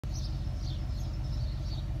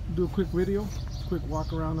do a quick video, quick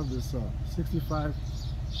walk around of this 65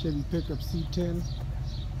 Chevy pickup C10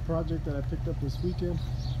 project that I picked up this weekend.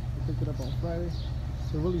 I picked it up on Friday.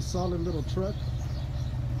 It's a really solid little truck.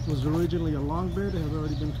 It was originally a long bed. It has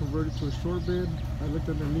already been converted to a short bed. I looked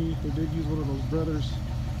underneath. They did use one of those brothers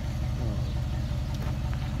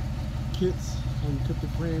kits where you cut the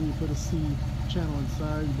frame, you put a C channel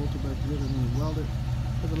inside, you bolt it back together, and then you weld it.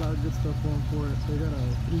 There's a lot of good stuff going for it. They got a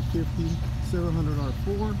 350 700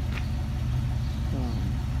 R4,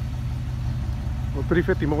 or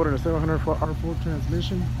 350 motor and a 700 R4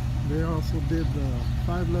 transmission. They also did the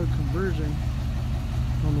 5-lug conversion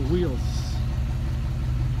on the wheels.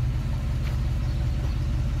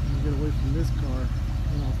 Let me get away from this car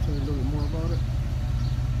and I'll tell you a little bit more about it.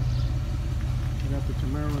 I got the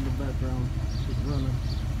Camaro in the background, just running.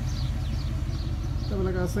 So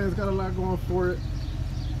like I said, it's got a lot going for it.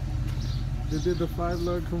 They did the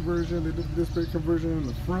 5-lug conversion, they did the disc brake conversion in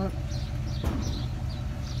the front.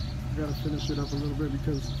 Gotta finish it up a little bit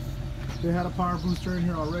because they had a power booster in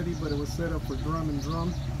here already, but it was set up for drum and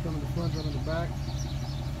drum. Drum in the front, drum in the back.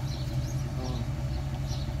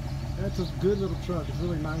 That's a good little truck. It's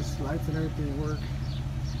really nice. Lights and everything work.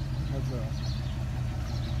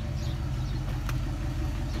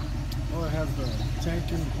 It has the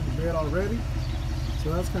tank in the bed already,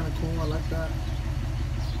 so that's kind of cool. I like that.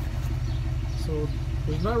 So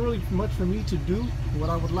there's not really much for me to do. What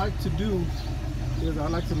I would like to do is I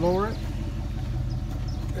like to lower it,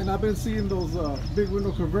 and I've been seeing those big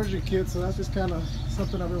window conversion kits, so that's just kind of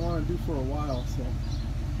something I've been wanting to do for a while. So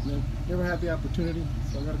never had the opportunity,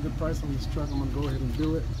 so I got a good price on this truck. I'm gonna go ahead and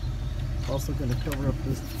do it. Also gonna cover up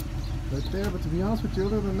this right there, but to be honest with you,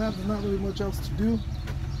 other than that, there's not really much else to do.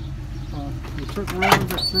 The truck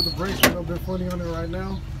runs. I said the brakes are a little bit funny on it right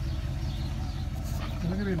now. And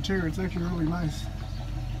look at the interior, it's actually really nice.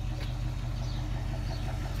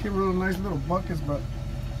 Came real nice little buckets, but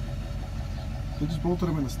they just bolted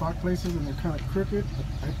them in the stock places and they're kind of crooked.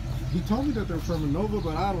 He told me that they're from a Nova,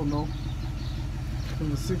 but I don't know. From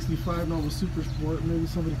the 65 Nova Super Sport, maybe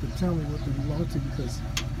somebody could tell me what they belong to, because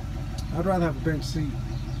I'd rather have a bench seat.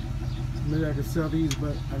 So maybe I could sell these,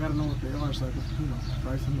 but I gotta know what they are so I can,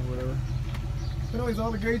 price them or whatever. Anyways,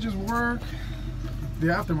 all the gauges work. The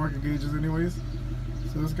aftermarket gauges anyways.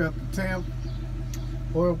 So it's got the temp,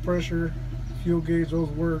 oil pressure, fuel gauge, those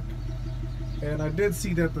work. And I did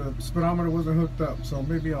see that the speedometer wasn't hooked up, so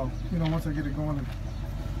maybe I'll, once I get it going,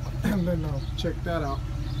 and then I'll check that out.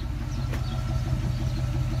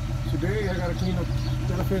 Today I gotta clean up,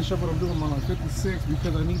 gotta finish up what I'm doing on 56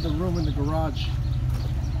 because I need the room in the garage.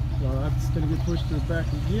 So that's gonna get pushed to the back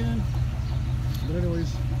again. But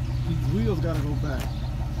anyways, these wheels gotta go back.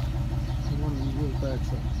 I want these wheels back,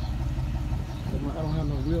 so I don't have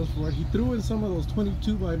no wheels for it. He threw in some of those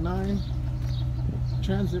 22x9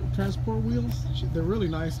 transport wheels. They're really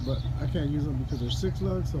nice, but I can't use them because they're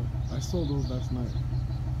 6-lug, so I sold those last night.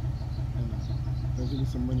 And they'll give me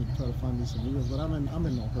some money to try to find me some wheels, but I'm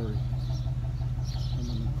in no hurry.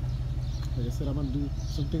 Like I said, I'm gonna do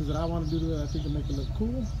some things that I want to do that I think will make it look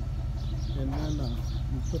cool, and then we'll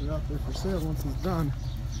put it out there for sale once it's done.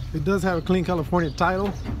 It does have a clean California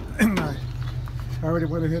title, and I already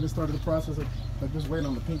went ahead and started the process of just waiting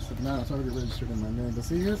on the pink slip. Now it's already registered in my name. But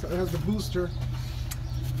see, it has the booster.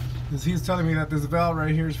 He's telling me that this valve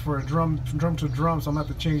right here is for a drum to drum, so I'm gonna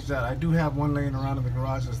have to change that. I do have one laying around in the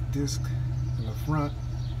garage that's disc in the front,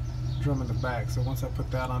 drum in the back. So once I put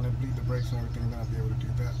that on and bleed the brakes and everything, then I'll be able to do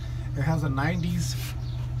that. It has a 90s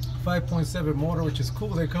 5.7 motor, which is cool.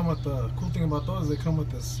 They come with the cool thing about those is they come with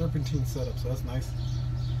the serpentine setup, so that's nice.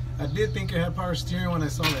 I did think it had power steering when I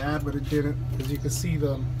saw the ad, but it didn't. As you can see,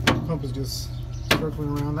 the pump is just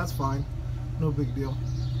circling around. That's fine, no big deal.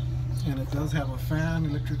 And it does have a fan,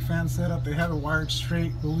 electric fan setup. They have it wired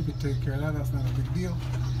straight, but we could take care of that. That's not a big deal.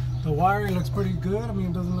 The wiring looks pretty good. I mean,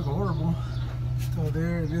 it doesn't look horrible. So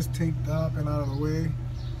there it is, taped up and out of the way.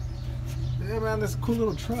 Yeah, man, that's a cool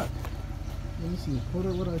little truck. Let me see. What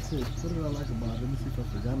did I say? What did I like about it? Let me see if I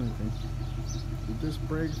forgot anything. The disc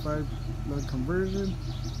brake, 5-lug conversion,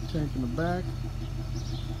 tank in the back.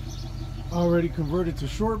 Already converted to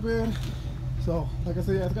short bed. So, like I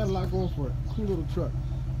said, yeah, it's got a lot going for it. Cool little truck.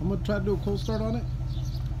 I'm gonna try to do a cold start on it,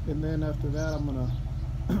 and then after that, I'm gonna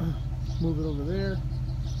move it over there,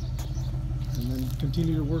 and then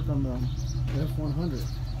continue to work on the F100.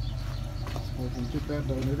 So I can get that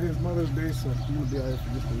done. It is Mother's Day, so I'm gonna be out here for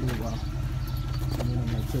just a little while, and then I'm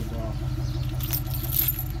gonna take off.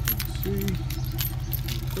 Let's see.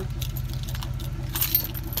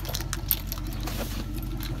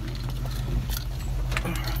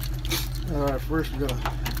 All right, first we gotta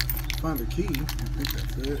find the key. I think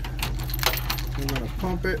that's it. I'm gonna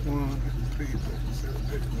pump it. 1, 2, 3, 4, 5, 6, 7,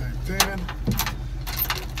 8, 9, 10.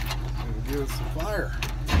 And give it some fire.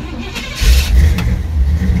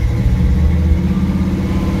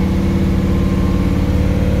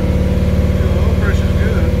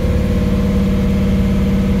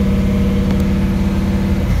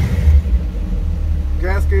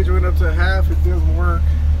 Gas gauge went up to half. It doesn't work.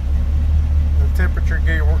 The temperature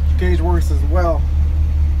gauge works as well.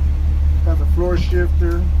 Got the floor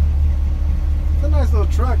shifter. It's a nice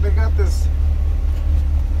little truck. They got this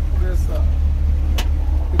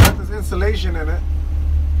insulation in it.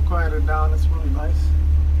 Quiet it down. It's really nice.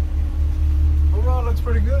 Overall, it looks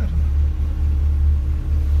pretty good.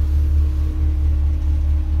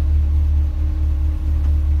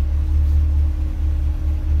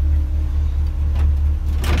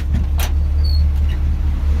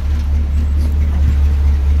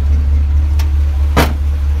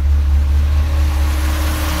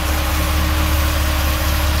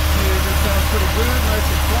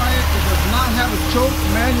 Choke,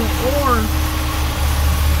 manual or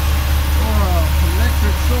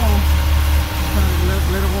electric, so kind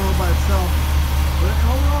of let it roll by itself. But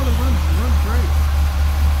overall, it runs great.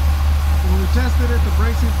 When we tested it, the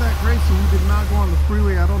brakes ain't that great, so we did not go on the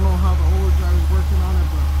freeway. I don't know how the overdrive is working on it,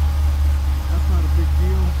 but that's not a big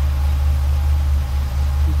deal.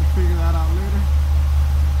 We can figure that out later.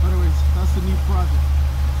 But anyways, that's the new project.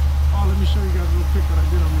 Oh, let me show you guys real quick what I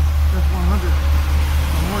did on this F100.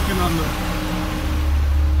 I'm working on the...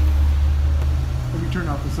 Let me turn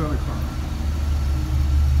off this other car.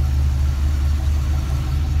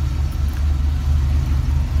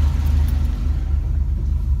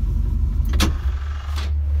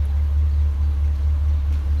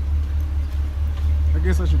 I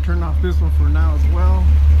guess I should turn off this one for now as well.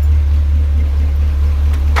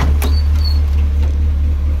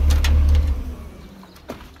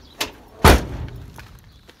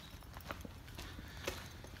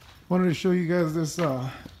 Wanted to show you guys this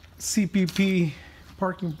CPP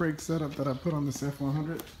parking brake setup that I put on this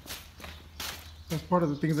F100. That's part of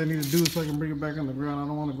the things I need to do so I can bring it back on the ground. I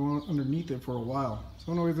don't want to go underneath it for a while.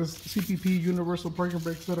 So anyway, this CPP universal parking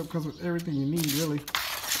brake setup comes with everything you need, really.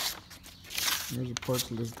 There's a parts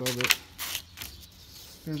list of it.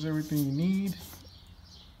 There's everything you need.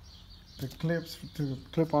 The clips to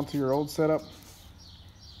clip onto your old setup.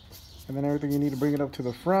 And then everything you need to bring it up to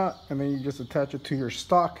the front. And then you just attach it to your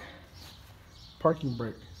stock parking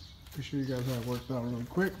brake. Let me show you guys how it works out really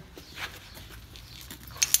quick.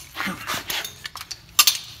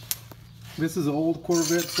 This is an old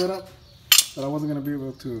Corvette setup that I wasn't going to be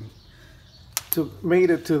able to made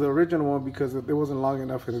it to the original one because it wasn't long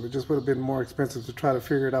enough and it just would have been more expensive to try to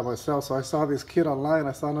figure it out myself. So I saw this kit online.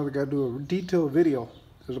 I saw another guy do a detailed video.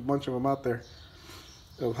 There's a bunch of them out there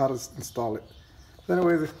of how to install it. So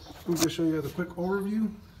anyways, let me just show you the quick overview.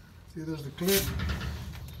 See, there's the clip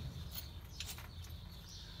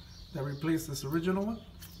that replaced this original one.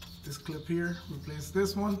 This clip here replaced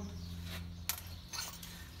this one.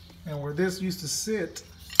 And where this used to sit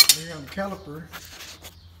here on the caliper,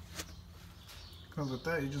 comes with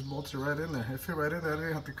that, you just bolt it right in there. It fit right in there, you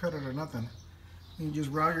didn't have to cut it or nothing. And you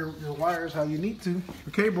just route your wires how you need to,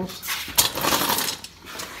 your cables.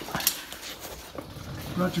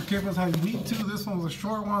 Route your cables how you need to. This one was a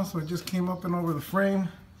short one, so it just came up and over the frame,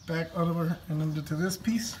 back over and into this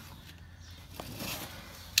piece.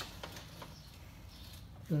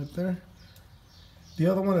 Right there. The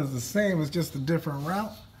other one is the same, it's just a different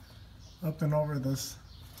route. Up and over this,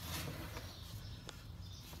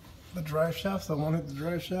 the drive shaft, so I won't hit the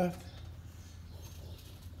drive shaft.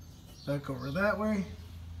 Back over that way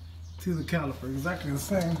to the caliper, exactly the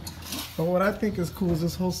same. But what I think is cool is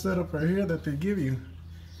this whole setup right here that they give you.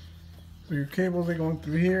 So your cables are going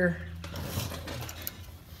through here.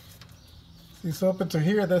 See, so up into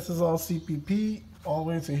here, this is all CPP, all the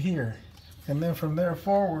way to here. And then from there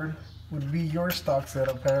forward would be your stock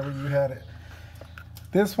setup, however you had it.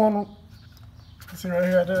 This one, see right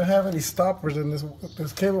here, I didn't have any stoppers in this.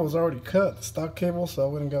 This cable was already cut, the stock cable, so I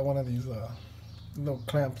went and got one of these little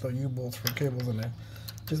clamps or U-bolts for cables in there.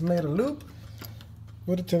 Just made a loop,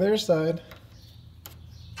 put it to their side,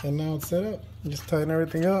 and now it's set up. You just tighten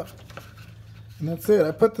everything up, and that's it.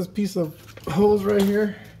 I put this piece of hose right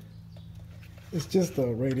here. It's just a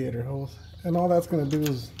radiator hose, and all that's gonna do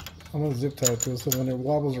is I'm gonna zip tie it to it, so when it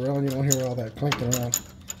wobbles around, you don't hear all that clanking around.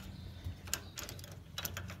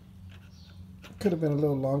 Could have been a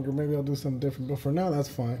little longer. Maybe I'll do something different, but for now, that's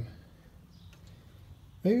fine.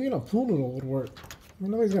 Maybe a pool noodle would work. I mean,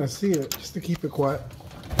 nobody's gonna see it, just to keep it quiet.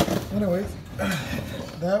 Anyways,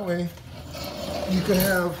 that way you could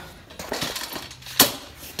have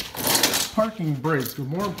parking brakes. But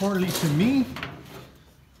more importantly to me,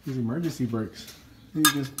 These emergency brakes. You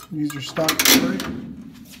just use your stock brake.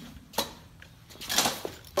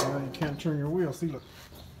 Now you can't turn your wheel. See, look.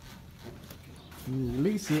 When you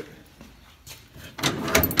release it,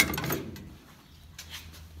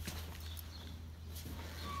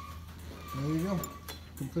 there you go. You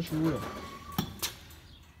can push your wheel.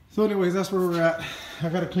 So anyways, that's where we're at. I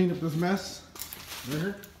gotta clean up this mess right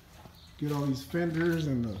here. Get all these fenders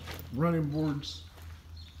and the running boards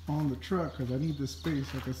on the truck because I need this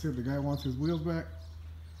space. Like I said, the guy wants his wheels back.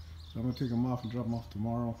 So I'm gonna take them off and drop them off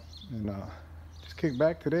tomorrow. And just kick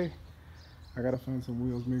back today. I gotta find some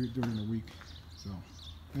wheels maybe during the week. So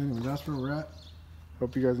anyway, that's where we're at.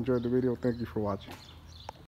 Hope you guys enjoyed the video. Thank you for watching.